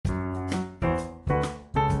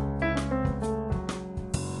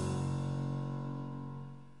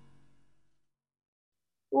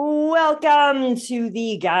Welcome to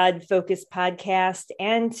the God Focus podcast.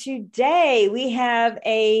 And today we have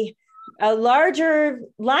a larger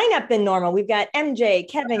lineup than normal. We've got MJ,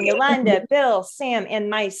 Kevin, Yolanda, Bill, Sam, and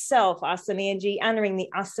myself, Awesome Angie, honoring the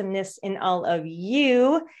awesomeness in all of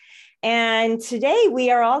you. And today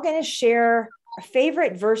we are all going to share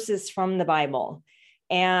favorite verses from the Bible.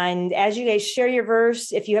 And as you guys share your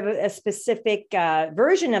verse, if you have a specific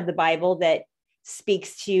version of the Bible that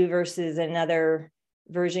speaks to you versus another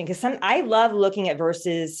version, because I love looking at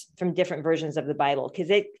verses from different versions of the Bible, because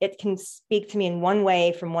it can speak to me in one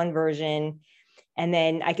way from one version, and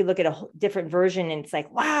then I could look at a different version and it's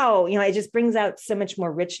like, wow, it just brings out so much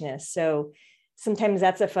more richness. So sometimes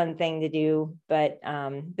that's a fun thing to do, but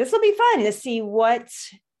this will be fun to see what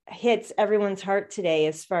hits everyone's heart today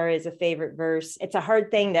as far as a favorite verse. It's a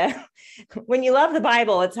hard thing to, when you love the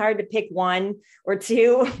Bible, it's hard to pick one or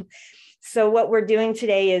two. So what we're doing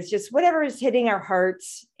today is just whatever is hitting our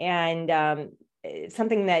hearts, and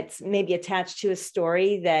something that's maybe attached to a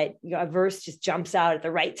story that a verse just jumps out at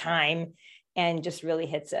the right time and just really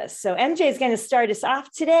hits us. So MJ is going to start us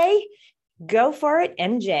off today. Go for it,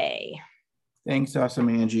 MJ. Thanks, Awesome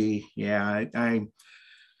Angie. Yeah,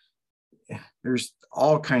 there's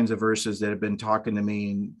all kinds of verses that have been talking to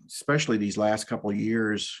me, and especially these last couple of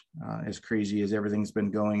years, as crazy as everything's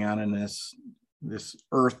been going on in this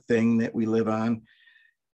earth thing that we live on.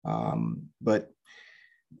 But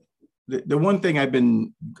the one thing I've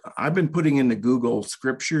been putting into Google: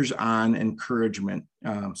 scriptures on encouragement,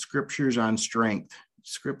 scriptures on strength,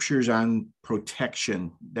 scriptures on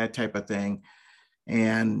protection, that type of thing.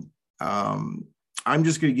 And I'm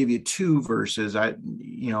just going to give you two verses. I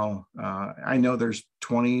know there's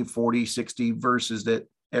 20, 40, 60 verses that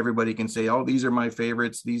everybody can say, oh, these are my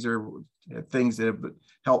favorites. These are things that have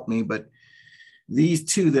helped me. But these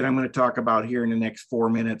two that I'm going to talk about here in the next 4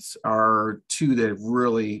 minutes are two that have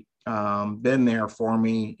really been there for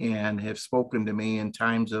me and have spoken to me in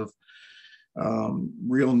times of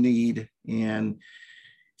real need. And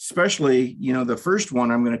especially, the first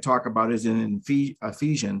one I'm going to talk about is in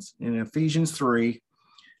Ephesians. In Ephesians 3,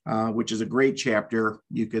 which is a great chapter.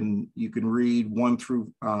 You can read 1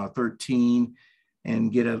 through 13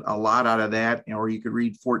 and get a lot out of that, or you could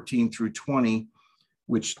read 14 through 20,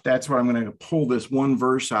 which that's what I'm going to pull this one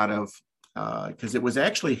verse out of, because it was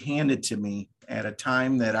actually handed to me at a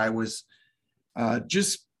time that I was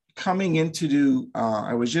just coming into,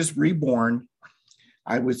 I was just reborn.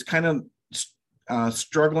 I was kind of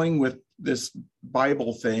struggling with this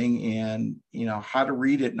Bible thing and, how to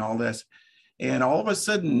read it and all this. And all of a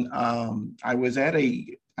sudden, I was at a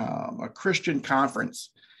Christian conference.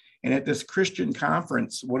 And at this Christian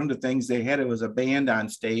conference, one of the things they had, it was a band on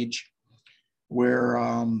stage where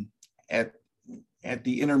at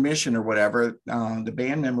the intermission or whatever, the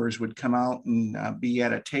band members would come out and be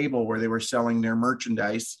at a table where they were selling their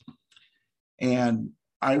merchandise. And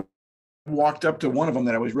I walked up to one of them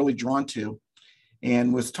that I was really drawn to,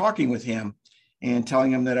 and was talking with him and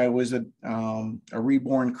telling him that I was a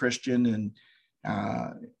reborn Christian,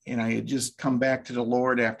 and I had just come back to the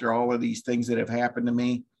Lord after all of these things that have happened to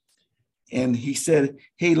me. And he said,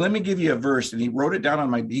 hey, let me give you a verse. And he wrote it down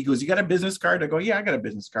on he goes, you got a business card? I go, yeah, I got a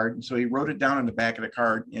business card. And so he wrote it down on the back of the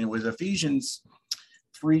card, and it was Ephesians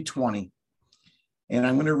 3:20. And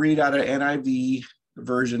I'm going to read out an NIV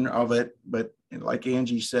version of it. But like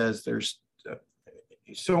Angie says, there's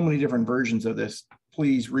so many different versions of this.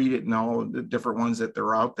 Please read it in all the different ones that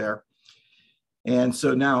they're out there. And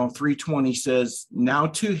so now 3:20 says, now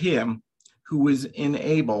to him who is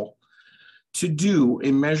able to do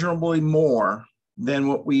immeasurably more than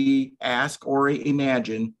what we ask or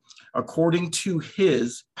imagine, according to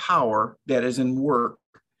his power that is in work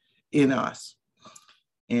in us.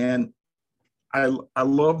 And I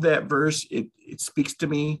love that verse. It speaks to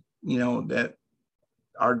me, that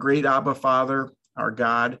our great Abba Father, our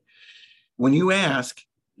God, when you ask,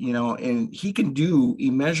 and he can do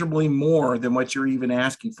immeasurably more than what you're even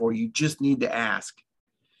asking for, you just need to ask.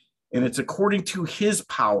 And it's according to his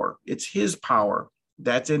power. It's his power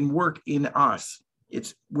that's in work in us.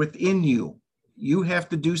 It's within you. You have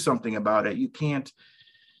to do something about it. You can't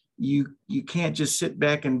just sit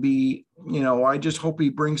back and be, I just hope he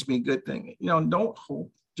brings me good thing. Don't hope,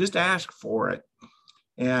 just ask for it.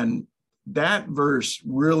 And that verse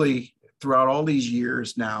really, throughout all these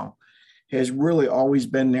years now, has really always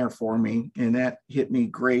been there for me. And that hit me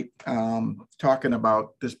great talking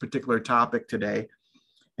about this particular topic today.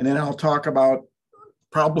 And then I'll talk about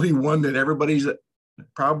probably one that everybody's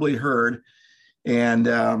probably heard. And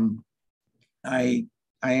I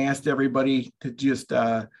asked everybody to just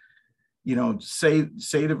say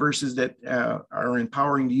the verses that are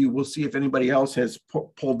empowering to you. We'll see if anybody else has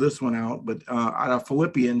pulled this one out, but out of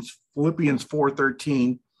Philippians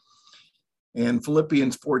 4:13, and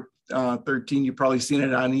Philippians 4:13, you've probably seen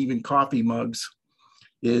it on even coffee mugs,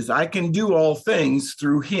 is I can do all things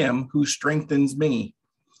through him who strengthens me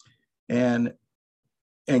and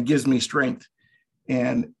gives me strength.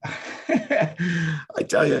 And I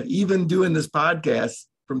tell you, even doing this podcast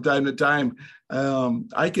from time to time,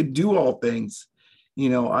 I could do all things.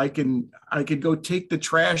 I could go take the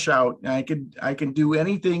trash out, and I can do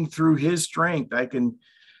anything through his strength. I can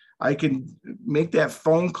make that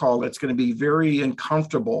phone call that's going to be very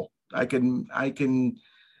uncomfortable. I can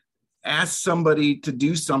ask somebody to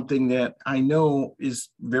do something that I know is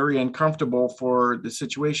very uncomfortable for the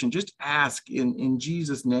situation. Just ask in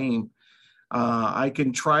Jesus' name. I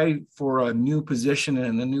can try for a new position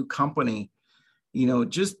in a new company.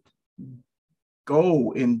 Just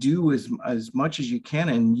go and do as much as you can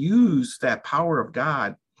and use that power of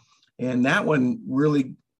God. And that one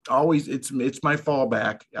really always, it's my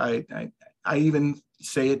fallback. I even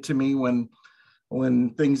say it to me when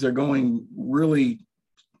things are going really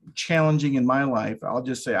challenging in my life. I'll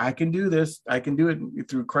just say, I can do this. I can do it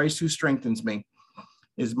through Christ who strengthens me,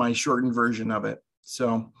 is my shortened version of it.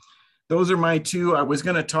 So those are my two. I was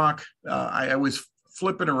going to talk, I was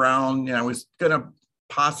flipping around, and I was going to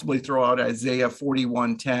possibly throw out Isaiah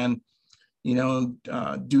 41:10,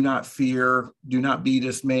 do not fear, do not be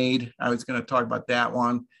dismayed. I was going to talk about that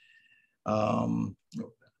one.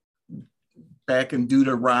 Back in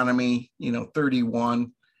Deuteronomy,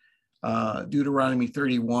 31. Deuteronomy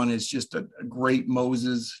 31 is just a great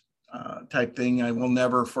Moses type thing. I will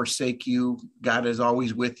never forsake you. God is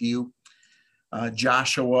always with you.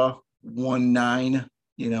 Joshua 1:9,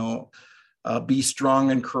 be strong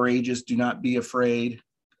and courageous. Do not be afraid.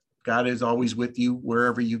 God is always with you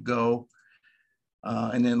wherever you go.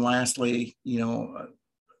 And then lastly,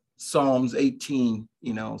 Psalms 18,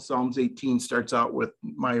 Psalms 18 starts out with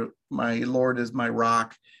my Lord is my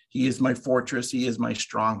rock. He is my fortress. He is my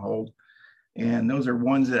stronghold. And those are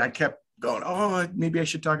ones that I kept going, oh, maybe I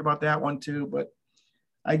should talk about that one too. But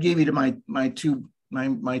I gave you to my two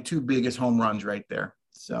biggest home runs right there.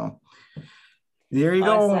 So there you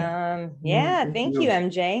go. Awesome. Yeah. Thank you,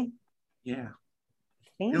 MJ. Yeah.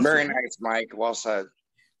 Very nice, Mike. Well said.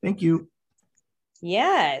 Thank you.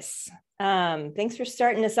 Yes. Thanks for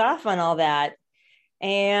starting us off on all that.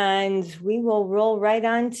 And we will roll right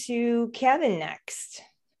on to Kevin next.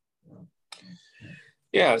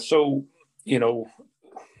 Yeah. So,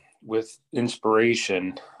 with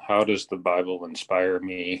inspiration, how does the Bible inspire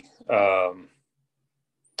me?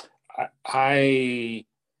 I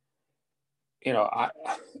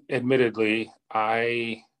admittedly,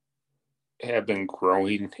 I have been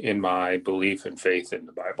growing in my belief and faith in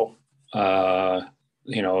the Bible.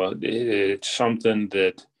 It's something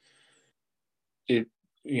that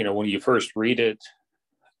when you first read it,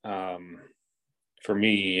 for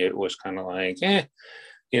me, it was kind of like,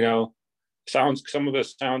 some of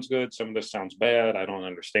this sounds good. Some of this sounds bad. I don't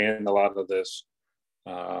understand a lot of this.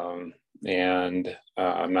 And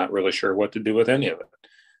I'm not really sure what to do with any of it.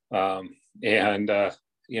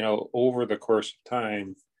 Over the course of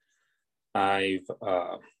time, I've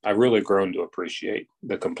really grown to appreciate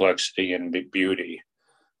the complexity and the beauty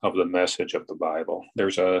of the message of the Bible.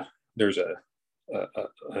 There's an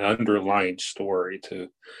underlying story to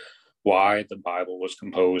why the Bible was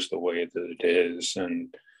composed the way that it is,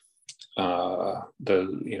 and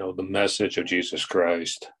the message of Jesus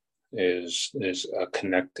Christ is a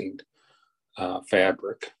connecting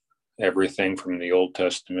fabric. Everything from the Old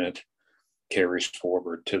Testament carries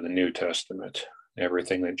forward to the New Testament.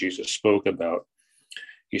 Everything that Jesus spoke about,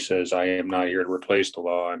 he says, I am not here to replace the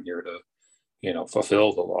law. I'm here to,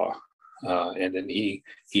 fulfill the law. And then he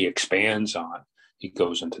expands on, he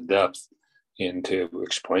goes into depth into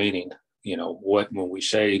explaining, when we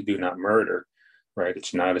say do not murder, right?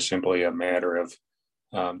 It's not simply a matter of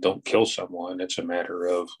don't kill someone. It's a matter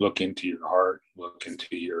of look into your heart, look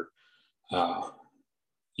into your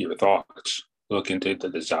thoughts, look into the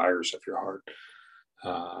desires of your heart.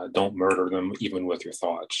 Don't murder them even with your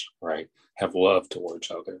thoughts, right? Have love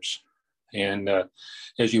towards others. And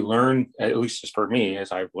as you learn, at least as for me,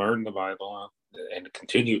 as I've learned the Bible and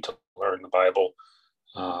continue to learn the Bible,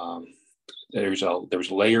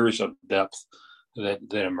 there's layers of depth that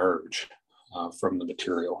emerge from the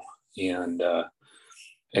material. And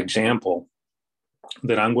example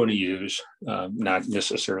that I'm going to use, not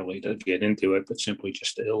necessarily to get into it, but simply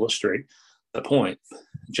just to illustrate the point.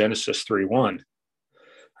 Genesis 3:1.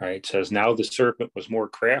 Right, it says, now the serpent was more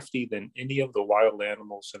crafty than any of the wild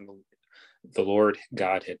animals and the Lord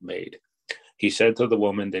God had made. He said to the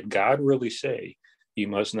woman, did God really say you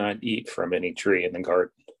must not eat from any tree in the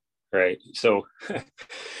garden? Right. So,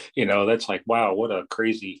 that's like, wow,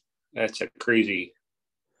 that's a crazy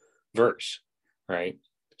verse. Right.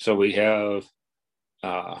 So we have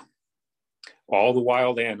all the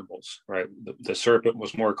wild animals, right? The serpent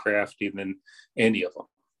was more crafty than any of them.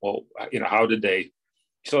 Well, how did they?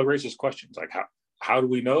 So it raises questions like how do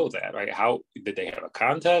we know that, right? How did they have a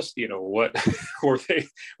contest? What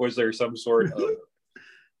was there some sort of,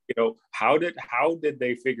 how did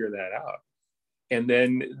they figure that out? And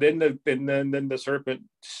then the serpent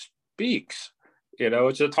speaks.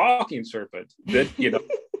 It's a talking serpent that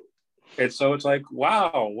and so it's like,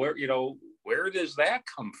 wow, where does that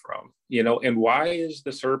come from? And why is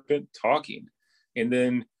the serpent talking? And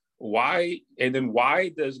then why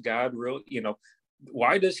does God really,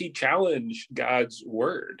 why does he challenge God's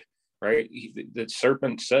word? Right? The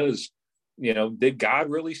serpent says, did God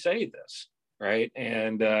really say this? Right?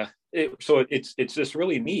 And it's just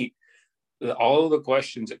really neat. All of the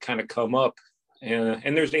questions that kind of come up,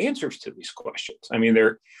 and there's answers to these questions. I mean,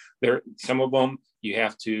 there some of them you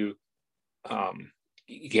have to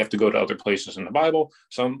go to other places in the Bible.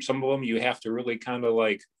 Some of them you have to really kind of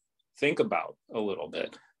like think about a little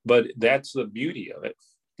bit. But that's the beauty of it.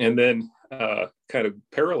 And then kind of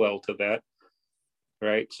parallel to that,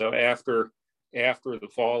 right? So after the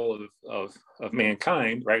fall of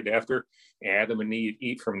mankind, right, after Adam and Eve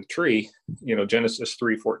eat from the tree, Genesis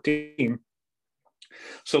 3:14.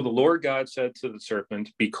 So the Lord God said to the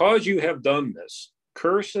serpent, because you have done this,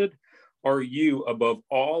 cursed are you above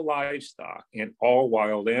all livestock and all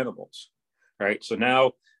wild animals. Right. So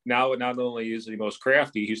now not only is he most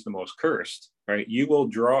crafty, he's the most cursed. Right. You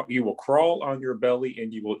will crawl on your belly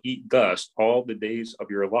and you will eat dust all the days of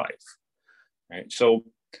your life. Right. So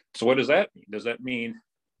what does that mean? Does that mean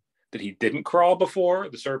that he didn't crawl before?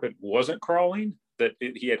 The serpent wasn't crawling? That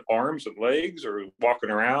he had arms and legs, or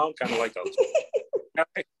walking around kind of like a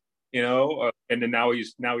guy, and then now he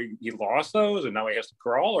lost those and now he has to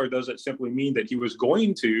crawl? Or does it simply mean that he was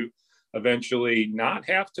going to eventually not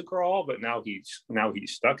have to crawl, but now he's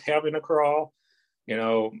stuck having to crawl?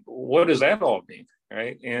 What does that all mean?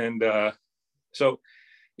 Right. And so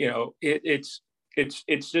it's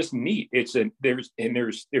just neat.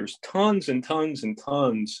 There's tons and tons and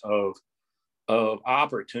tons of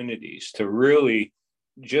opportunities to really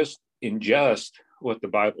just ingest what the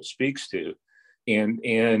Bible speaks to,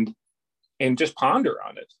 and just ponder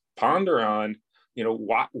on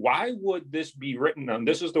why would this be written on?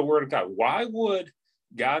 This is the word of God. Why would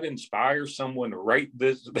God inspire someone to write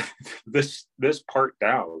this part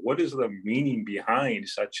down? What is the meaning behind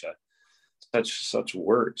such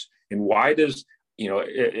words? And why does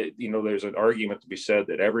there's an argument to be said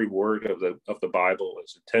that every word of the Bible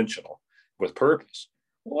is intentional with purpose.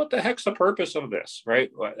 Well, what the heck's the purpose of this, right?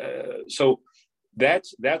 So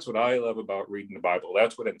that's what I love about reading the Bible.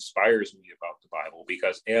 That's what inspires me about the Bible,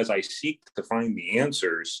 because as I seek to find the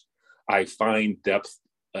answers, I find depth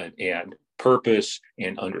and purpose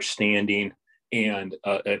and understanding and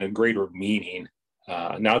a greater meaning,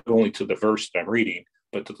 not only to the verse that I'm reading,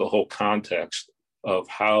 but to the whole context of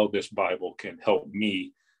how this Bible can help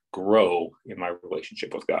me grow in my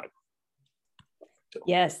relationship with God. So.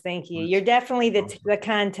 Yes, thank you. You're definitely the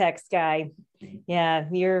context guy. Yeah,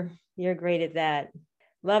 you're great at that.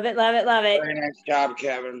 Love it, love it, love it. Very nice job,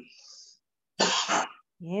 Kevin.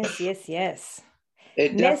 Yes.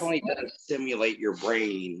 It definitely does stimulate your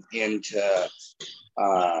brain into,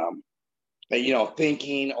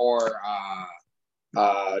 thinking or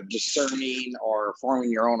discerning or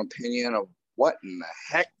forming your own opinion of what in the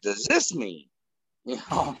heck does this mean? It's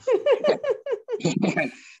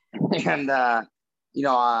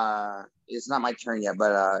not my turn yet,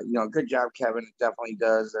 but good job, Kevin. It definitely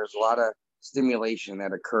does. There's a lot of stimulation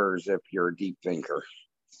that occurs if you're a deep thinker.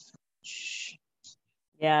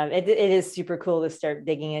 Yeah, it is super cool to start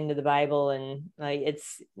digging into the Bible, and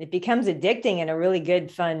it becomes addicting in a really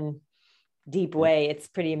good, fun, deep way. It's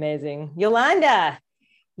pretty amazing. Yolanda,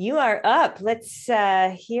 you are up. Let's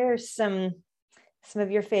hear some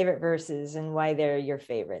of your favorite verses and why they're your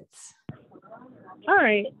favorites. All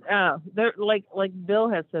right. There, like Bill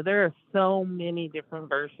has said, there are so many different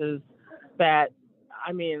verses that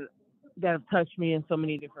have touched me in so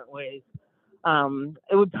many different ways.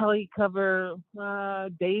 It would probably cover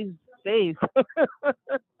days to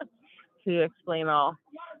explain all.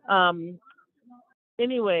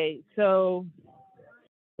 Anyway, so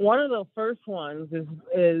one of the first ones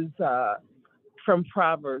is from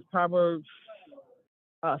Proverbs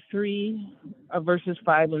 3 verses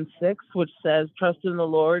 5 and 6, which says, "Trust in the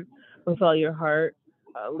Lord with all your heart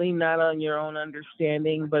lean not on your own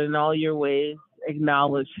understanding, but in all your ways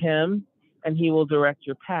acknowledge him, and he will direct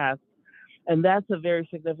your path. And that's a very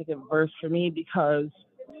significant verse for me because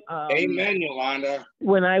Amen, Yolanda.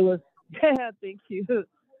 when I was, thank you.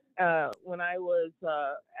 When I was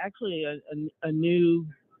actually a new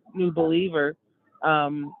believer,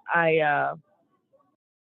 I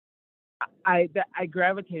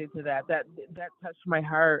gravitated to that. That touched my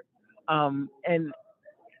heart, and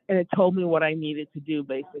it told me what I needed to do,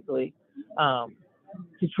 basically, to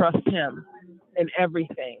trust him in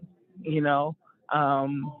everything.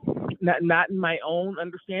 Not in my own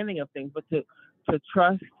understanding of things, but to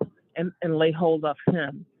trust and lay hold of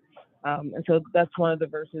him. And so that's one of the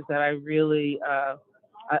verses that I really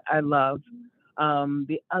I love.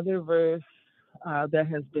 The other verse that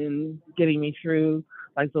has been getting me through,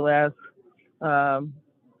 like the last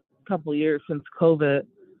couple of years since COVID,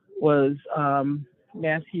 was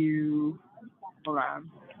Matthew. Hold on,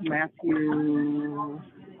 Matthew.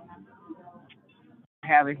 I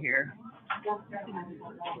have it here.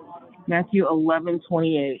 Matthew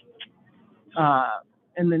 11:28.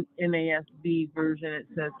 In the NASB version, it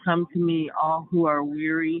says, "Come to me, all who are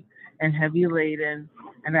weary and heavy laden,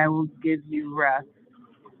 and I will give you rest.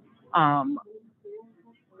 And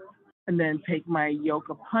then take my yoke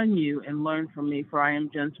upon you and learn from me, for I am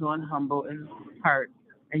gentle and humble in heart,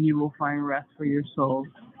 and you will find rest for your souls.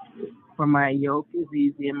 For my yoke is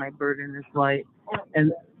easy and my burden is light."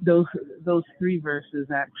 And those three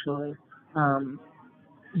verses actually,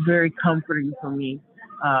 very comforting for me.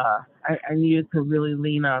 I needed to really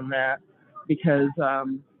lean on that because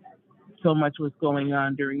so much was going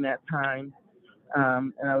on during that time,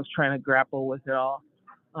 and I was trying to grapple with it all.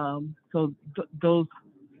 So those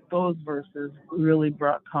verses really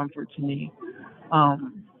brought comfort to me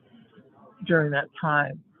during that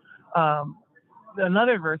time.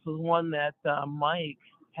 Another verse was one that Mike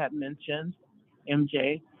had mentioned,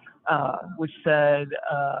 MJ, which said,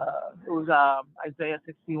 it was Isaiah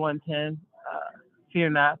 61:10, "Fear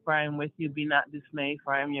not, for I am with you. Be not dismayed,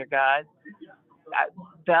 for I am your God."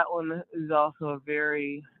 That one is also a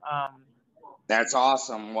very... That's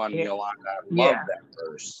awesome one, yeah, Yolanda. Love that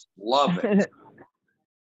verse. Love it.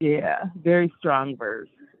 Yeah, very strong verse.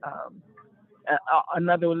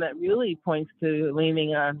 Another one that really points to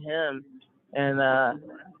leaning on him and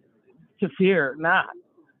to fear not,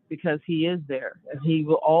 because he is there and he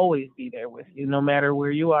will always be there with you, no matter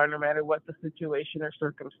where you are, no matter what the situation or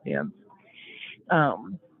circumstance.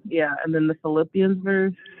 And then the Philippians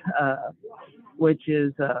verse, which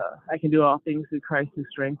is, "I can do all things through Christ who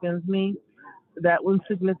strengthens me." That one's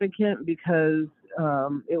significant because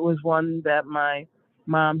it was one that my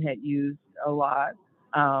mom had used a lot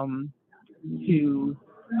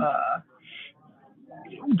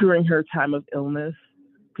during her time of illness,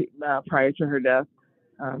 prior to her death.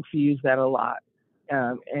 She used that a lot.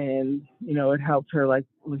 And it helped her, like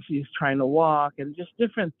when she was trying to walk and just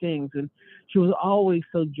different things. And she was always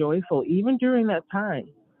so joyful, even during that time.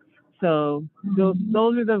 So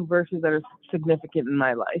those are the verses that are significant in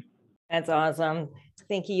my life. That's awesome.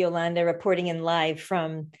 Thank you, Yolanda, reporting in live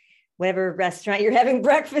from whatever restaurant you're having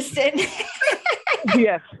breakfast in.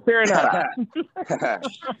 Yes, fair enough.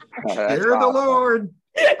 Fear the Lord.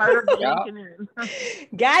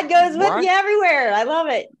 God goes with you everywhere. I love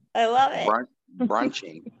it.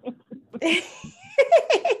 Brunching.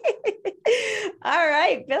 All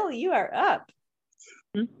right, Bill, you are up.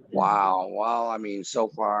 Wow. Well, I mean, so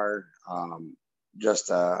far,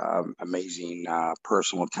 just amazing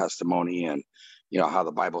personal testimony, and how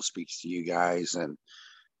the Bible speaks to you guys. And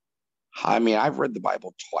I mean, I've read the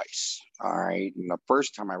Bible twice. All right. And the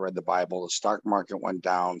first time I read the Bible, the stock market went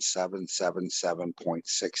down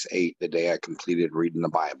 777.68 the day I completed reading the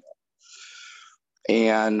Bible.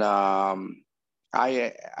 And I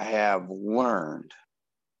have learned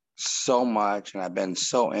so much, and I've been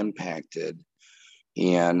so impacted.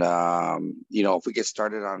 And, if we get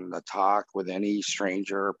started on the talk with any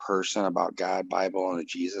stranger or person about God, Bible, and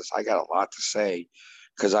Jesus, I got a lot to say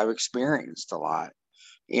because I've experienced a lot.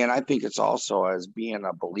 And I think it's also, as being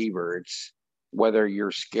a believer, it's whether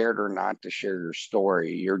you're scared or not to share your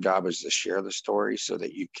story, your job is to share the story so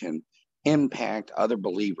that you can impact other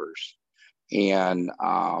believers and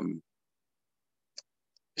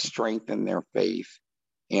strengthen their faith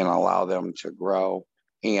and allow them to grow.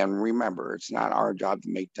 And remember, it's not our job to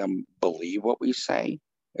make them believe what we say.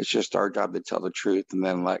 It's just our job to tell the truth and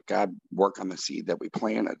then let God work on the seed that we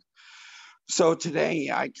planted. So today,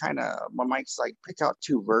 when Mike's like, pick out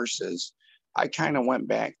two verses, I kind of went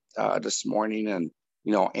back this morning and,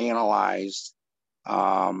 analyzed.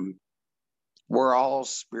 We're all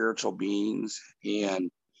spiritual beings,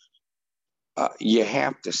 and you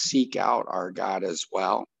have to seek out our God as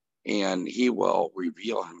well, and he will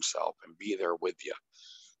reveal himself and be there with you.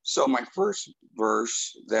 So my first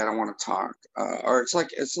verse that I want to talk, or it's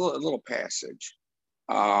a little passage.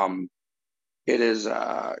 It is,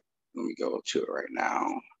 let me go to it right now.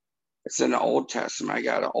 It's in the Old Testament. I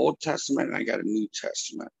got an Old Testament and I got a New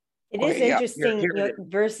Testament. It is interesting, here it is.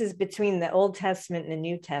 verses between the Old Testament and the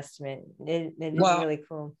New Testament. It is really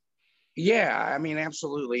cool. Yeah, I mean,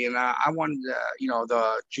 absolutely. And I wanted to,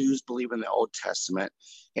 the Jews believe in the Old Testament.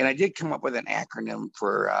 And I did come up with an acronym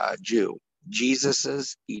for Jew,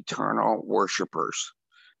 Jesus's eternal worshipers.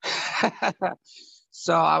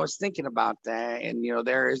 So I was thinking about that. And,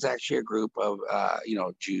 there is actually a group of,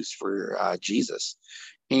 Jews for Jesus.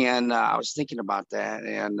 And I was thinking about that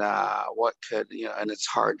and what could, and it's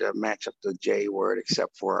hard to match up the J word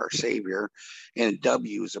except for our Savior. And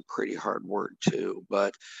W is a pretty hard word too.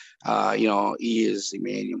 But, E is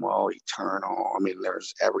Emmanuel, eternal. I mean,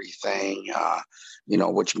 there's everything,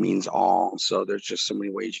 which means all. So there's just so many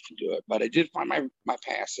ways you can do it. But I did find my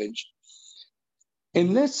passage.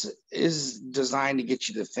 And this is designed to get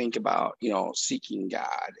you to think about, seeking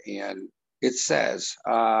God. And it says,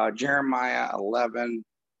 Jeremiah 11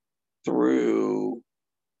 through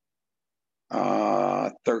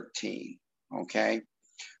 13. Okay.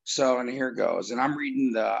 So, and here goes. And I'm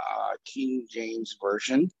reading the King James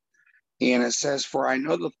Version. And it says, "For I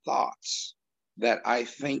know the thoughts that I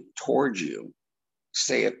think toward you,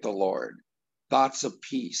 saith the Lord, thoughts of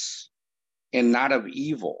peace and not of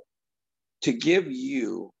evil, to give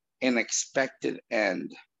you an expected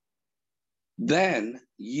end. Then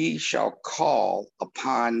ye shall call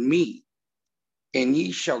upon me, and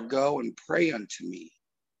ye shall go and pray unto me,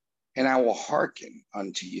 and I will hearken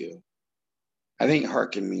unto you." I think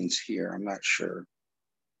hearken means hear. I'm not sure.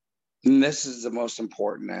 And this is the most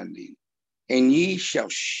important ending. "And ye shall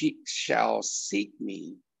seek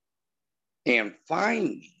me and find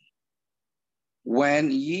me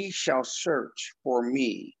when ye shall search for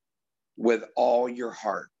me with all your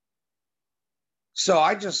heart." So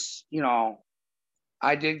I just,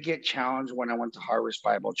 I did get challenged when I went to Harvest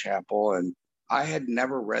Bible Chapel, and I had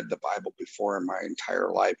never read the Bible before in my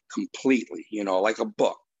entire life completely, like a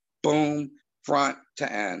book. Boom, front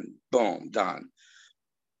to end, boom, done.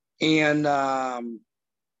 And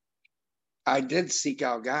I did seek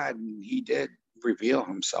out God, and he did reveal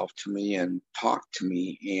himself to me and talk to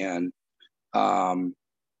me. And,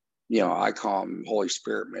 I call them Holy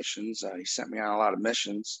Spirit missions. He sent me on a lot of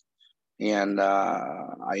missions. And,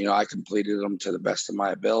 I completed them to the best of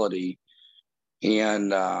my ability.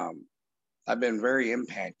 And I've been very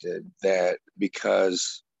impacted that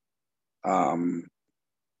because I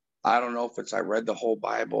don't know if it's I read the whole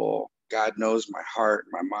Bible. God knows my heart,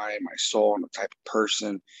 my mind, my soul, and the type of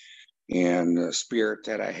person and the spirit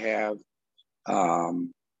that I have.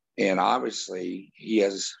 And obviously, he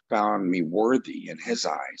has found me worthy in his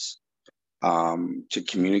eyes to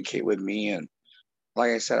communicate with me. And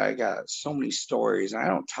like I said, I got so many stories. And I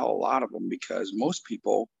don't tell a lot of them because most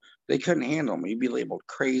people, they couldn't handle me. You'd be labeled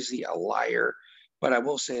crazy, a liar. But I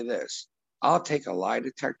will say this, I'll take a lie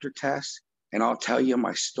detector test and I'll tell you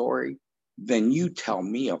my story. Then you tell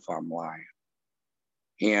me if I'm lying.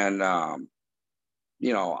 And,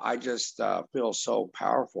 I just feel so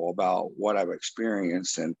powerful about what I've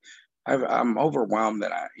experienced. And I'm overwhelmed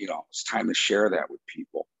that it's time to share that with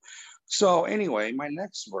people. So anyway, my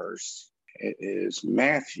next verse is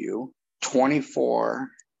Matthew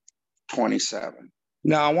 24:27.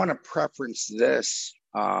 Now, I want to preference this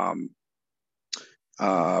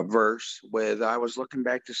verse with, I was looking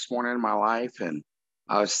back this morning in my life, and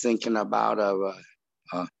I was thinking about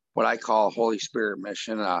what I call a Holy Spirit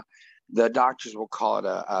mission. The doctors will call it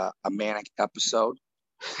a manic episode.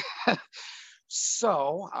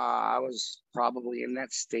 So I was probably in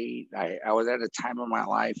that state. I was at a time in my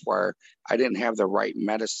life where I didn't have the right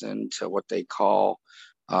medicine to what they call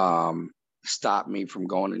stop me from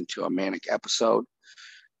going into a manic episode.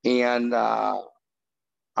 And I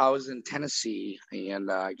was in Tennessee,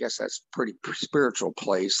 and I guess that's a pretty spiritual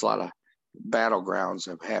place. A lot of battlegrounds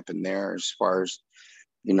have happened there as far as,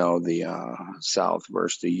 the South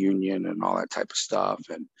versus the Union and all that type of stuff.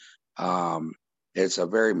 And it's a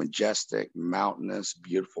very majestic, mountainous,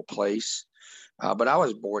 beautiful place. But I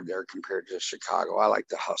was bored there compared to Chicago. I like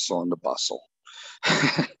the hustle and the bustle.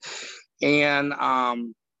 And I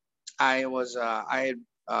had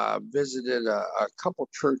visited a couple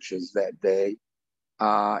churches that day,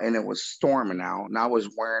 and it was storming out, and I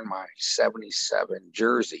was wearing my 77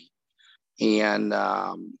 jersey. And,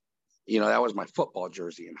 that was my football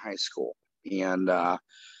jersey in high school. And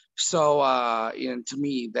So, and to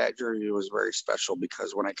me, that journey was very special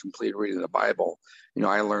because when I completed reading the Bible,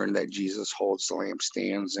 I learned that Jesus holds the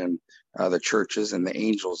lampstands and the churches and the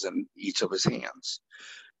angels in each of his hands.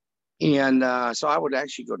 And so I would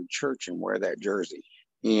actually go to church and wear that jersey.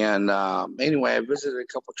 And anyway, I visited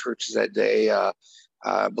a couple churches that day.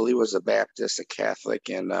 I believe it was a Baptist, a Catholic,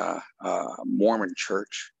 and a Mormon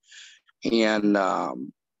church. And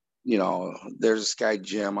there's this guy,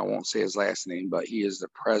 Jim, I won't say his last name, but he is the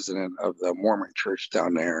president of the Mormon church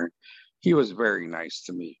down there. He was very nice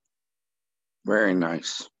to me, very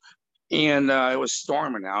nice. And it was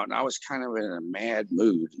storming out, and I was kind of in a mad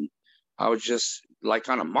mood. I was just like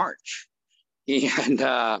on a march. And,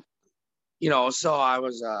 so I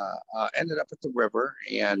was ended up at the river,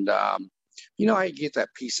 and, I get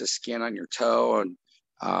that piece of skin on your toe, and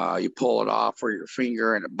you pull it off or your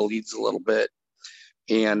finger, and it bleeds a little bit.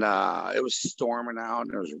 And it was storming out,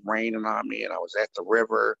 and it was raining on me, and I was at the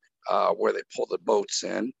river where they pull the boats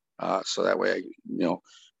in, so that way I,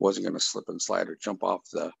 wasn't going to slip and slide or jump off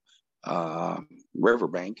the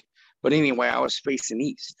riverbank. But anyway, I was facing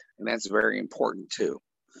east, and that's very important too.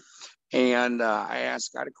 And I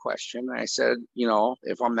asked God a question, and I said,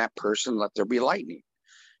 if I'm that person, let there be lightning.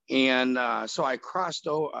 And so I crossed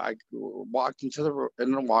over, I walked into the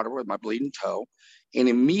water with my bleeding toe, and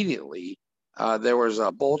immediately there was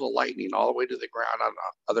a bolt of lightning all the way to the ground on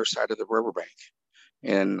the other side of the riverbank.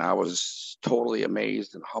 And I was totally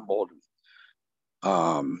amazed and humbled,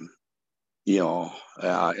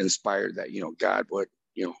 inspired that, God would,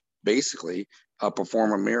 basically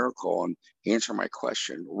perform a miracle and answer my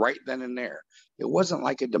question right then and there. It wasn't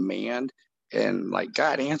like a demand and like,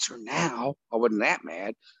 God, answer now. I wasn't that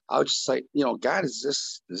mad. I was just like, God, is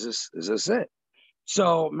this it?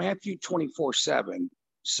 So Matthew 24:7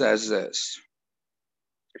 says this: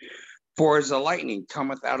 for as the lightning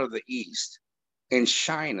cometh out of the east and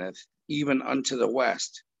shineth even unto the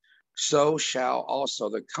west, so shall also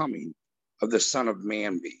the coming of the Son of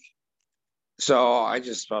Man be. So I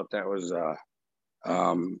just felt that was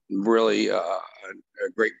really a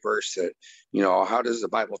great verse that, how does the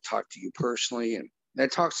Bible talk to you personally? And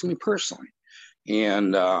that talks to me personally.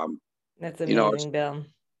 And, that's amazing, Bill.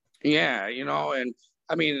 Yeah, and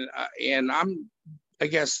I mean, and I'm, I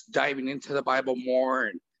guess, diving into the Bible more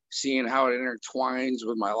and seeing how it intertwines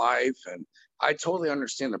with my life. And I totally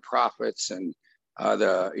understand the prophets and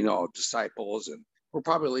the, disciples, and we're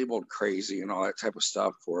probably labeled crazy and all that type of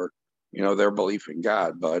stuff for, their belief in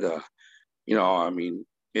God. But, I mean,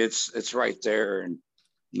 it's right there. And,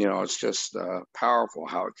 it's just powerful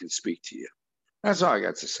how it can speak to you. That's all I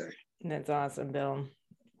got to say. That's awesome, Bill.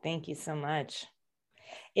 Thank you so much.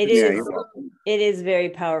 You're welcome. It is very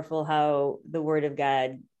powerful how the word of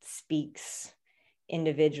God speaks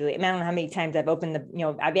individually. I mean, I don't know how many times I've opened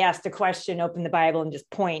I've asked a question, opened the Bible and just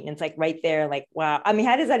point, and it's like right there, like, wow. I mean,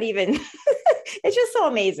 how does that even, it's just so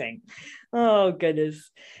amazing. Oh, goodness.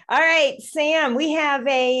 All right, Sam, we have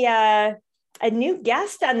a new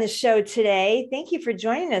guest on the show today. Thank you for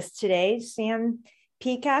joining us today, Sam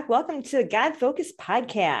Peacock. Welcome to the God Focus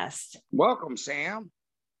podcast. Welcome, Sam.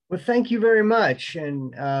 Well, thank you very much.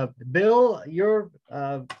 And Bill, you're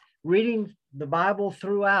reading the Bible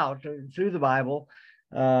through the Bible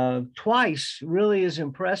twice really is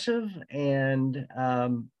impressive. And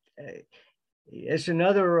it's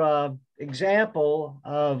another example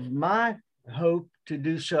of my hope to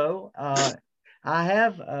do so. I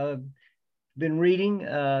have been reading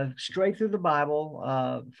straight through the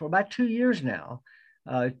Bible for about 2 years now.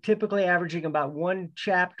 Typically averaging about one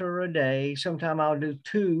chapter a day. Sometime I'll do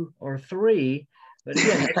 2 or 3, but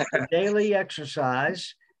again, it's a daily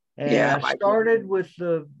exercise. And Yeah, I started with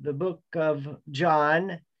the book of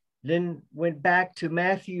John, then went back to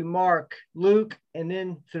Matthew, Mark, Luke, and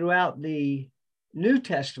then throughout the New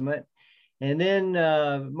Testament, and then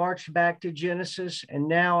marched back to Genesis. And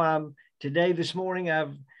now this morning,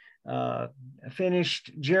 I've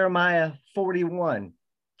finished Jeremiah 41.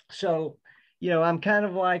 So, I'm kind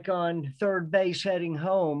of like on third base heading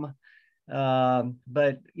home.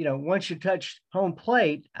 But, once you touch home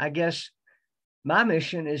plate, I guess my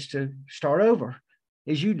mission is to start over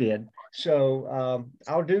as you did. So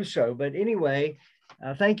I'll do so. But anyway,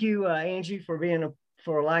 thank you, Angie, for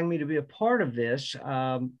allowing me to be a part of this.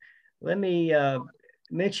 Let me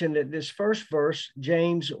mention that this first verse,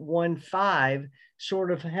 James 1:5,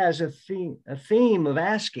 sort of has a theme of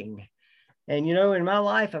asking. And, in my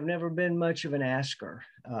life, I've never been much of an asker.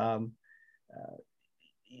 I've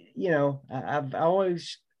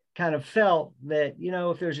always kind of felt that,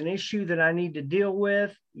 if there's an issue that I need to deal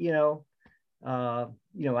with, I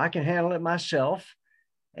can handle it myself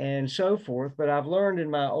and so forth. But I've learned in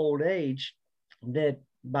my old age that,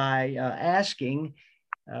 by asking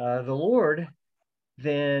the Lord,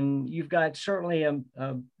 then you've got certainly a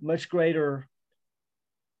much greater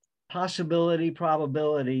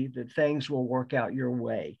probability that things will work out your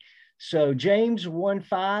way. So James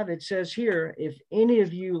 1:5, it says here, if any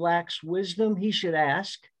of you lacks wisdom, he should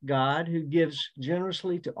ask God, who gives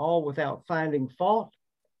generously to all without finding fault,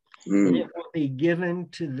 and it will be given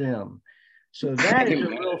to them. So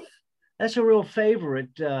that's a real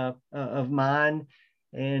favorite of mine,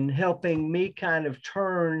 and helping me kind of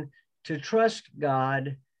turn to trust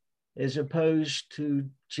God as opposed to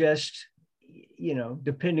just,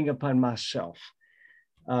 depending upon myself.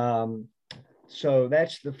 So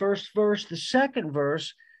that's the first verse. The second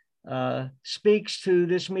verse speaks to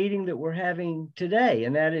this meeting that we're having today,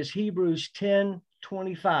 and that is Hebrews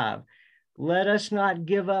 10:25. Let us not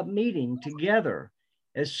give up meeting together,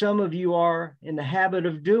 as some of you are in the habit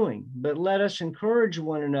of doing, but let us encourage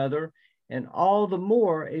one another, and all the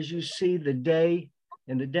more as you see the day,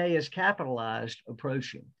 and the day is capitalized,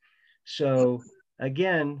 approaching. So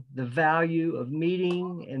again, the value of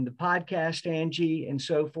meeting and the podcast, Angie, and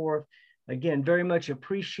so forth, again, very much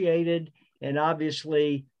appreciated. And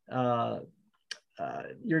obviously,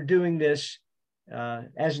 you're doing this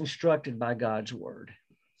as instructed by God's word.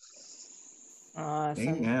 Awesome.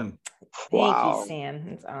 Amen. Thank you, Sam.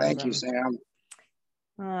 That's awesome. Thank you, Sam.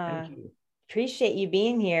 Thank you. Appreciate you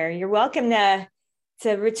being here. You're welcome to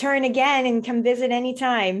return again and come visit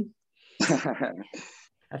anytime.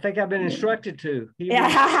 I think I've been instructed to. Yeah.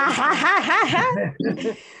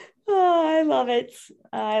 Oh, I love it.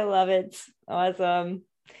 I love it. Awesome.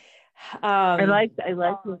 I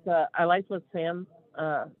liked what Sam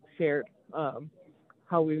shared.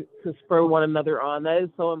 How we to spur one another on. That is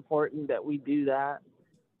so important that we do that.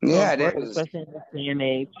 Yeah, it is. Especially in this day and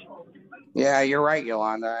age. Yeah, you're right,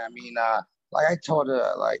 Yolanda. I mean, like I told her,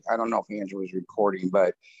 I don't know if Andrew was recording,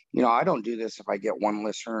 but I don't do this if I get one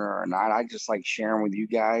listener or not. I just like sharing with you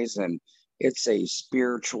guys, and it's a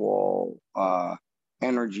spiritual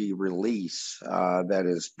energy release that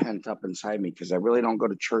is pent up inside me, because I really don't go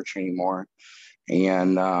to church anymore,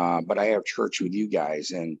 and but I have church with you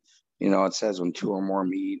guys, and it says when two or more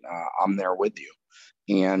meet, I'm there with you,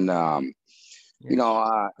 and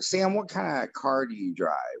Sam, what kind of car do you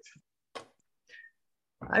drive?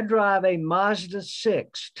 I drive a Mazda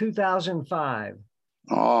 6, 2005.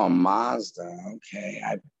 Oh, Mazda. Okay.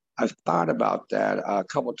 I've thought about that a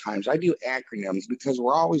couple of times. I do acronyms because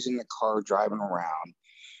we're always in the car driving around.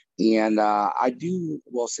 And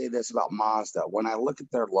will say this about Mazda. When I look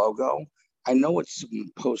at their logo, I know it's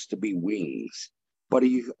supposed to be wings. But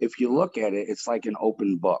if you look at it, it's like an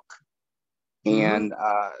open book. And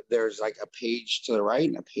there's like a page to the right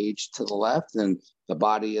and a page to the left. And the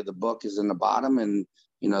body of the book is in the bottom. And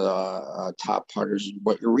the top part is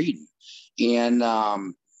what you're reading. And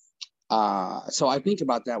so I think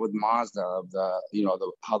about that with Mazda, of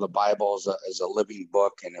how the Bible is a living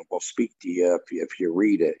book, and it will speak to you if you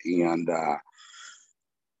read it. And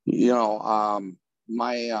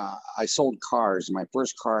I sold cars. My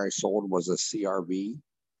first car I sold was a CRV,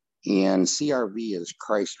 and CRV is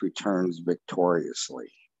Christ returns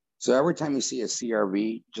victoriously. So every time you see a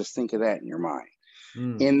CRV, just think of that in your mind.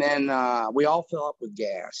 And then we all fill up with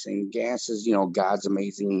gas, and gas is, God's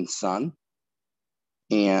amazing son.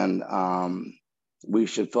 And we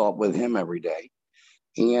should fill up with him every day.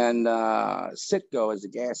 And Citgo is a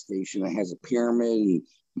gas station that has a pyramid, and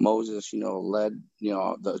Moses, led,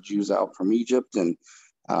 the Jews out from Egypt, and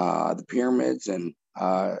the pyramids, and,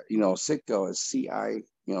 Citgo is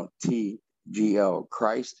CITGO.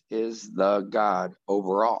 Christ is the God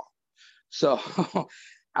overall. So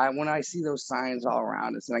when I see those signs all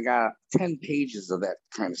around us, and I got 10 pages of that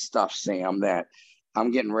kind of stuff, Sam, that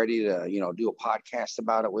I'm getting ready to, do a podcast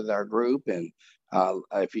about it with our group. And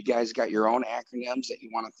if you guys got your own acronyms that you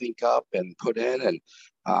want to think up and put in, and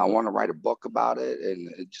want to write a book about it, and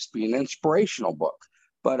it just be an inspirational book.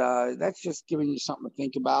 But that's just giving you something to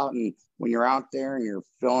think about. And when you're out there and you're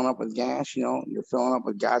filling up with gas, you're filling up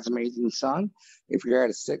with God's amazing son. If you're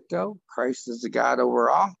at a Citgo, Christ is the God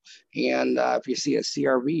overall. And if you see a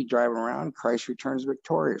CRV driving around, Christ returns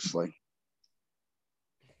victoriously.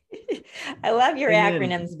 I love your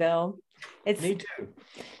acronyms, Bill. Me too.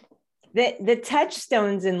 The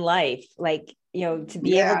touchstones in life, to be able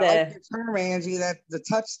to. Like the term, Angie, that the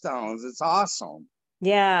touchstones, it's awesome.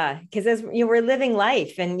 Yeah, because as we're living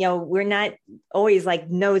life, and we're not always like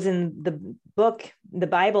nosing the book, the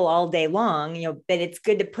Bible, all day long. But it's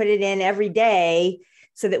good to put it in every day,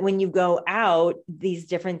 so that when you go out, these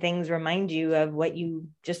different things remind you of what you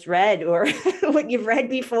just read or what you've read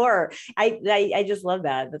before. I just love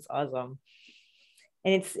that. That's awesome.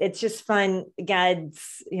 And it's just fun.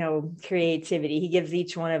 God's, creativity. He gives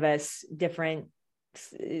each one of us different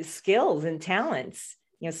skills and talents.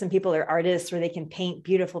 Some people are artists where they can paint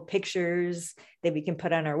beautiful pictures that we can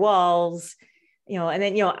put on our walls, and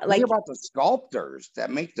then, like think about the sculptors that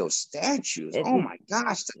make those statues. Oh my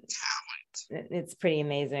gosh, the talent. It's pretty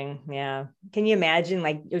amazing. Yeah. Can you imagine,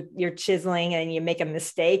 like, you're chiseling and you make a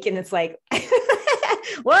mistake and it's like,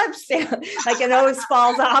 whoops, like a nose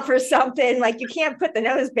falls off or something. Like, you can't put the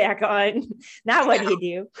nose back on. Now what do you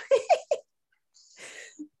do?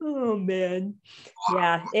 Oh man.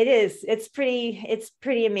 Yeah, it is. It's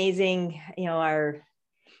pretty amazing, our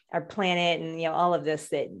planet and, all of this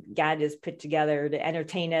that God has put together to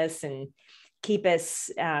entertain us and keep us.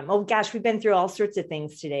 Oh gosh, we've been through all sorts of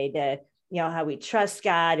things today to, how we trust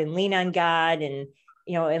God and lean on God. And,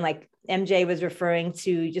 and like MJ was referring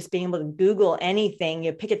to, just being able to Google anything,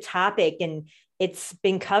 pick a topic and it's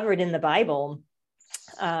been covered in the Bible.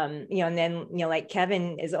 And then, like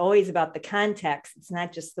Kevin is always about the context. It's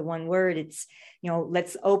not just the one word. It's,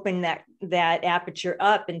 let's open that aperture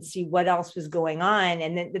up and see what else was going on.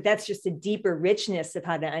 And then that's just a deeper richness of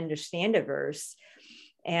how to understand a verse.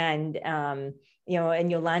 And, and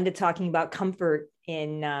Yolanda talking about comfort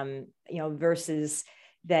in, verses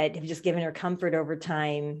that have just given her comfort over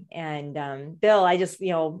time. And Bill, I just,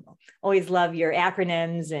 always love your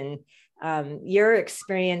acronyms and your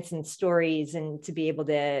experience and stories, and to be able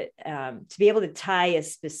to tie a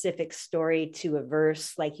specific story to a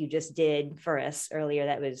verse like you just did for us earlier.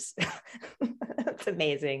 That was that's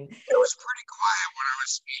amazing. It was pretty quiet when I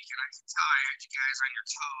was speaking. I could tell I had you guys on your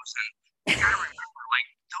toes, and you gotta remember, like,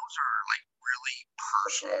 those are like really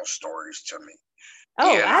personal stories to me.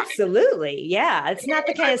 Oh, and absolutely. Yeah. It's not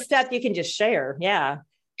the kind of stuff you can just share. Yeah.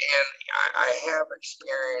 And I have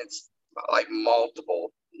experienced like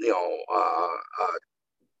multiple,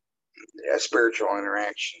 spiritual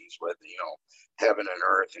interactions with, heaven and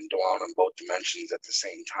earth, and dwelling in both dimensions at the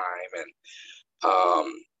same time. And,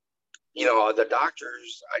 the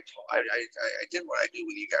doctors, I did what I do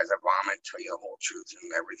with you guys. I vomit, tell you the whole truth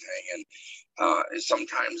and everything. And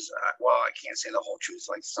sometimes, I can't say the whole truth.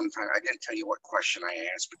 Like, sometimes I didn't tell you what question I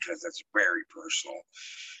asked because that's very personal.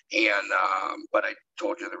 And, but I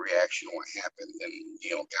told you the reaction, what happened, and,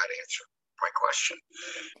 God answered my question.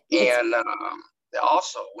 And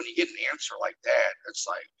also, when you get an answer like that, it's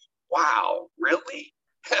like, wow, really?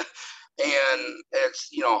 And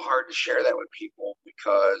it's, hard to share that with people,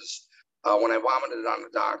 because when I vomited on the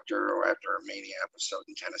doctor after a mania episode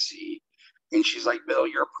in Tennessee, and she's like, Bill,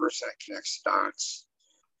 you're a person that connects the dots.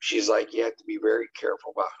 She's like, you have to be very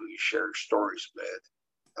careful about who you share your stories with,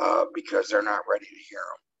 because they're not ready to hear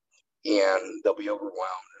them. And they'll be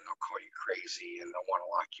overwhelmed, and they'll call you crazy, and they'll want to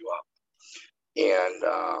lock you up. And,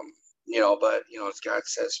 but, as God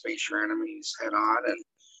says, face your enemies head on. And,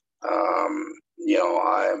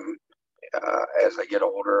 I'm, as I get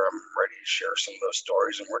older, I'm ready to share some of those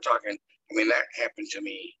stories. And we're talking, that happened to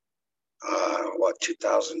me,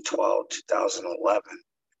 2012, 2011.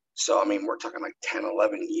 So, we're talking like 10,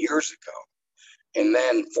 11 years ago. And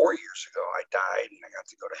then 4 years ago, I died and I got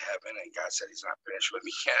to go to heaven, and God said he's not finished with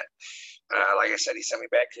me yet. Like I said, he sent me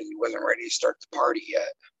back because he wasn't ready to start the party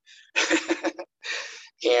yet.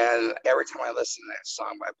 And every time I listen to that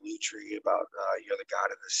song by Blue Tree about you're the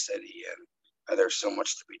God of the city, and there's so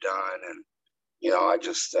much to be done. And, I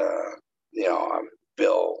just, I'm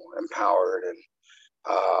Bill empowered and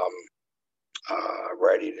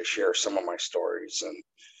ready to share some of my stories. And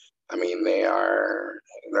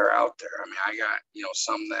they're out there. I got,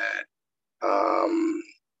 some that,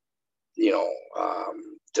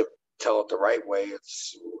 to tell it the right way,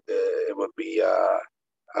 it would be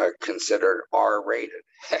considered R-rated.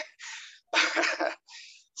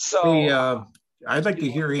 So hey, I'd like to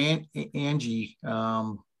hear Angie.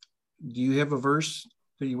 Do you have a verse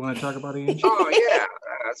that you want to talk about, Angie? Oh yeah,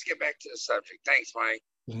 let's get back to the subject. Thanks, Mike.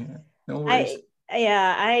 Yeah, no worries.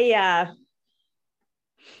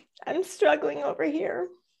 I'm struggling over here.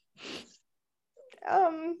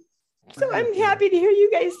 So I'm happy to hear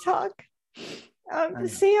you guys talk.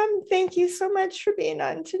 Sam, thank you so much for being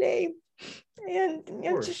on today. And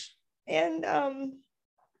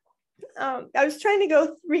I was trying to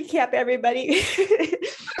go recap everybody. You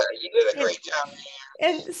did a great job.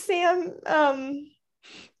 And Sam,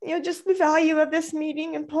 just the value of this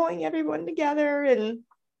meeting and pulling everyone together and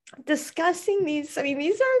discussing these.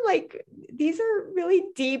 These are really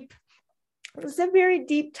deep. It's a very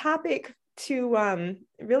deep topic to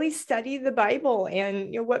really study the Bible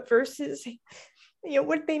and what verses,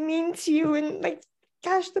 what they mean to you. And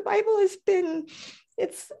gosh, the Bible has been,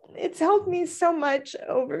 it's helped me so much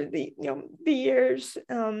over the years.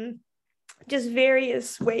 just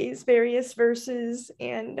various ways, various verses.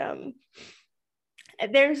 And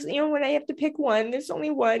there's, when I have to pick one, there's only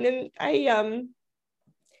one. And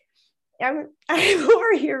I'm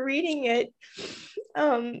over here reading it.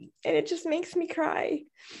 And it just makes me cry.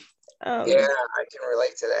 Yeah, I can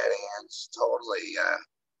relate to that, and it's totally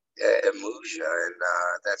it moves you, and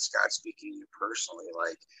that's God speaking to you personally,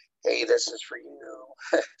 like, hey, this is for you.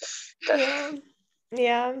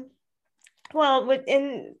 Yeah. Well,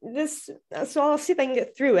 in this, so I'll see if I can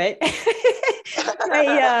get through it.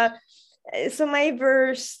 So my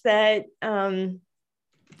verse that I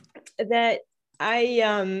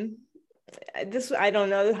don't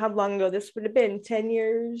know how long ago this would have been, 10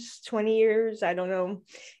 years, 20 years, I don't know.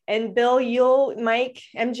 And Bill, Mike,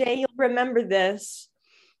 MJ, you'll remember this.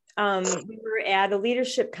 We were at a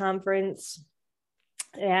leadership conference,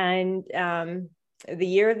 and the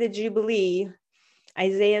year of the Jubilee,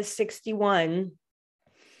 Isaiah 61,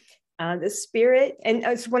 the Spirit,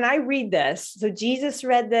 and so when I read this, so Jesus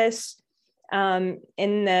read this in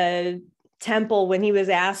the temple when he was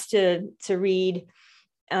asked to read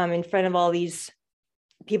in front of all these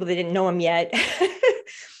people that didn't know him yet.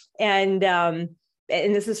 and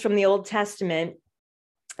this is from the Old Testament.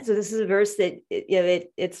 So this is a verse that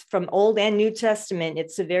it's from Old and New Testament.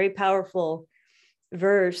 It's a very powerful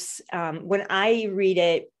verse. When I read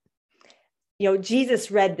it, Jesus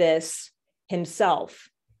read this himself,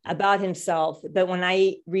 about himself. But when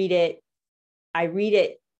I read it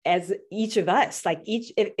as each of us,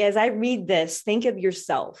 as I read this, think of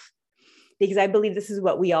yourself, because I believe this is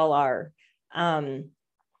what we all are.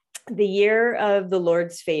 The year of the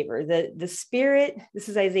Lord's favor, the Spirit, this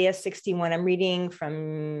is Isaiah 61. I'm reading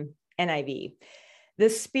from NIV.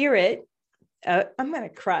 The Spirit, I'm going to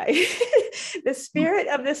cry. The Spirit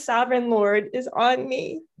of the Sovereign Lord is on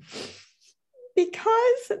me,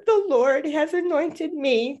 because the Lord has anointed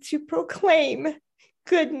me to proclaim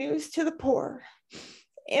good news to the poor.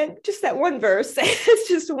 And just that one verse, it's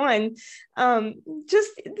just one,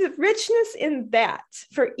 just the richness in that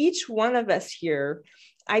for each one of us here.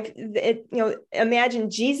 Imagine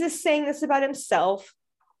Jesus saying this about himself.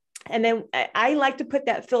 And then I like to put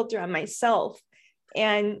that filter on myself.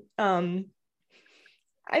 And I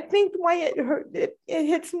think why it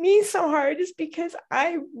hits me so hard is because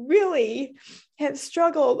I really have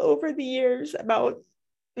struggled over the years about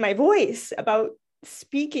my voice, about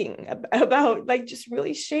speaking, about just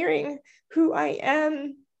really sharing who I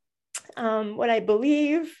am, what I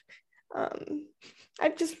believe.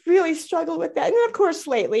 I've just really struggled with that. And of course,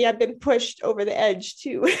 lately I've been pushed over the edge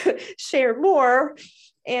to share more.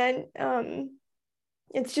 And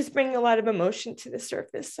it's just bringing a lot of emotion to the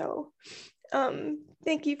surface. So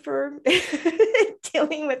thank you for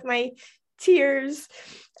dealing with my tears.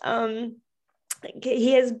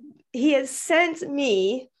 He has sent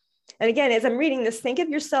me, and again, as I'm reading this, think of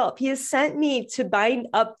yourself. He has sent me to bind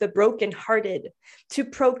up the brokenhearted, to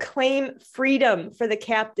proclaim freedom for the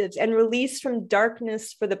captives and release from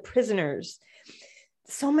darkness for the prisoners.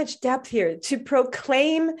 So much depth here. To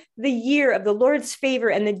proclaim the year of the Lord's favor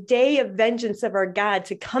and the day of vengeance of our God,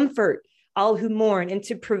 to comfort all who mourn and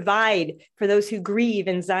to provide for those who grieve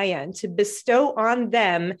in Zion, to bestow on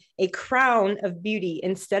them a crown of beauty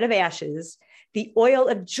instead of ashes, the oil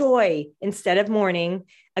of joy instead of mourning,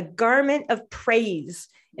 a garment of praise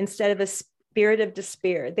instead of a spirit of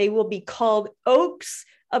despair. They will be called oaks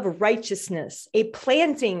of righteousness, a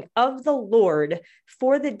planting of the Lord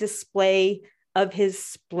for the display of his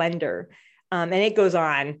splendor. And it goes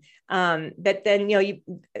on. But then,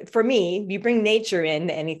 for me, you bring nature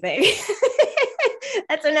into anything.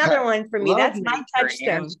 That's another one for me. That's my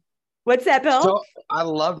touchstone. What's that, Bill? So I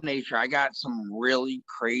love nature. I got some really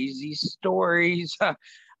crazy stories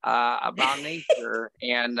about nature,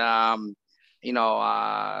 and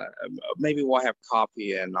maybe we'll have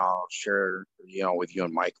coffee and I'll share, with you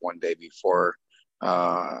and Mike one day before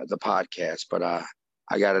the podcast. But I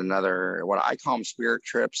got another, what I call them spirit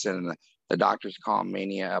trips, and the doctors call them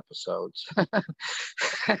mania episodes. So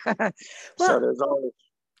there's always.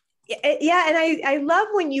 Yeah. And I love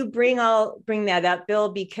when you bring that up, Bill,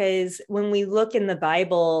 because when we look in the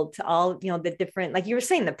Bible to all, the different, like you were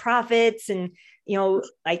saying, the prophets and,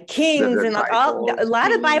 like kings and a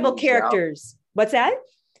lot of Bible characters. Yeah. What's that?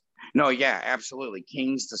 No, yeah, absolutely.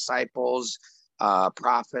 Kings, disciples,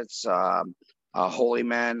 prophets, holy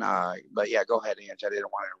men. But yeah, go ahead, Ange. I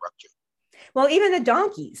didn't want to interrupt you. Well, even the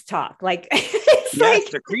donkeys talk like,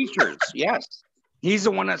 the creatures. Yes. He's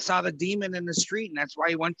the one that saw the demon in the street, and that's why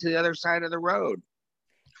he went to the other side of the road.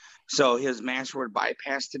 So his master would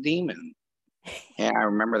bypass the demon. Yeah, I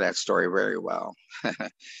remember that story very well.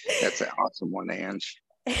 That's an awesome one, Ange.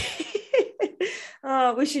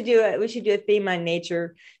 Oh, we should do it. We should do a theme on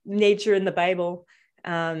nature in the Bible.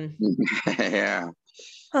 Yeah.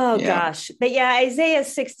 Oh Yeah. gosh. But yeah, Isaiah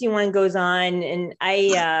 61 goes on, and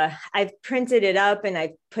I've printed it up and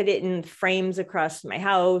I've put it in frames across my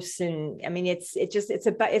house. And I mean, it's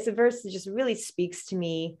a verse that just really speaks to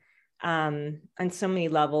me on so many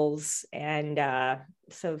levels. And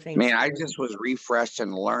so thanks. Man, I just was refreshed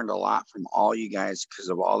and learned a lot from all you guys because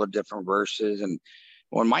of all the different verses. And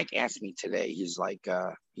when Mike asked me today, he's like,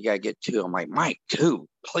 you got to get 2. I'm like, Mike, 2,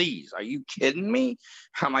 please. Are you kidding me?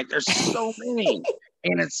 I'm like, there's so many.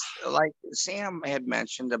 And it's like Sam had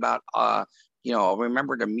mentioned about,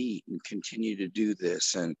 remember to meet and continue to do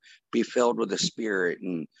this and be filled with the Spirit.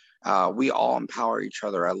 And we all empower each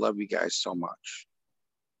other. I love you guys so much.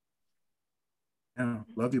 Yeah,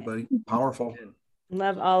 love you, buddy. Powerful.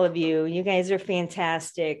 Love all of you. You guys are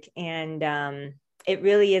fantastic. And it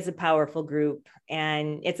really is a powerful group.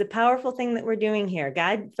 And it's a powerful thing that we're doing here.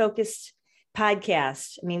 God-focused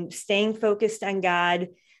podcast. I mean, staying focused on God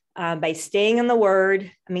by staying in the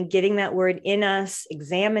Word. I mean, getting that Word in us,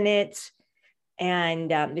 examine it.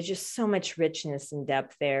 And there's just so much richness and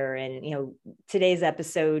depth there. And, today's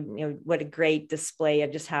episode, what a great display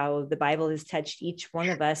of just how the Bible has touched each one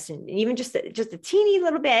of us, and even just a teeny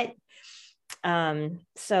little bit.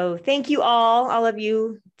 So thank you all of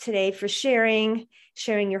you today for sharing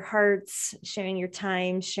your hearts, sharing your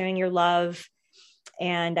time, sharing your love.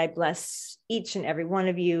 And I bless each and every one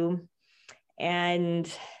of you.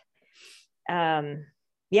 And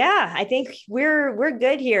I think we're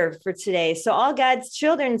good here for today. So all God's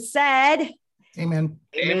children said, Amen.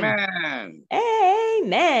 Amen.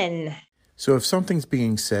 Amen. So if something's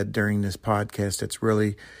being said during this podcast that's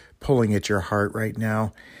really pulling at your heart right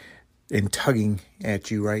now and tugging at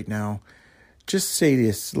you right now, just say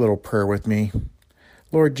this little prayer with me.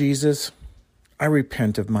 Lord Jesus, I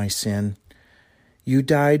repent of my sin. You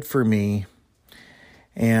died for me,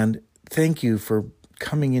 and thank you for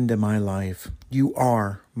coming into my life. You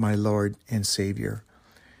are my Lord and Savior.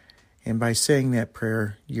 And by saying that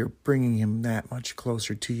prayer, you're bringing him that much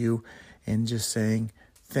closer to you and just saying,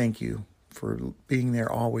 thank you for being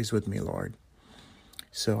there always with me, Lord.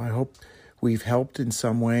 So I hope we've helped in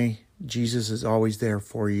some way. Jesus is always there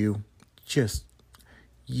for you. Just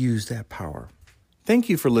use that power. Thank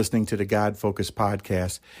you for listening to the God Focused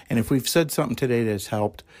podcast. And if we've said something today that's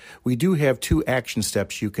helped, we do have 2 action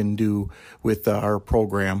steps you can do with our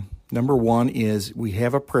program. Number 1 is we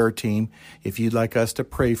have a prayer team. If you'd like us to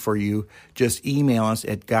pray for you, just email us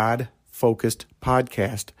at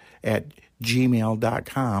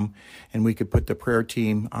godfocusedpodcast@gmail.com, and we could put the prayer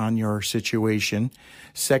team on your situation.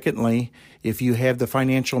 Secondly, if you have the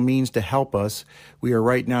financial means to help us, we are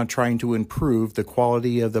right now trying to improve the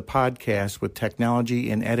quality of the podcast with technology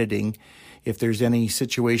and editing. If there's any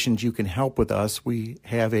situations you can help with us, we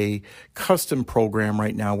have a custom program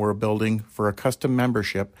right now we're building for a custom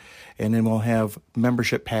membership, and then we'll have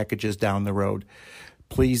membership packages down the road.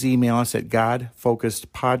 Please email us at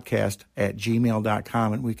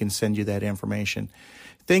godfocusedpodcast@gmail.com, and we can send you that information.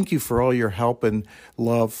 Thank you for all your help and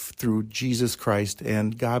love through Jesus Christ,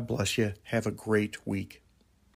 and God bless you. Have a great week.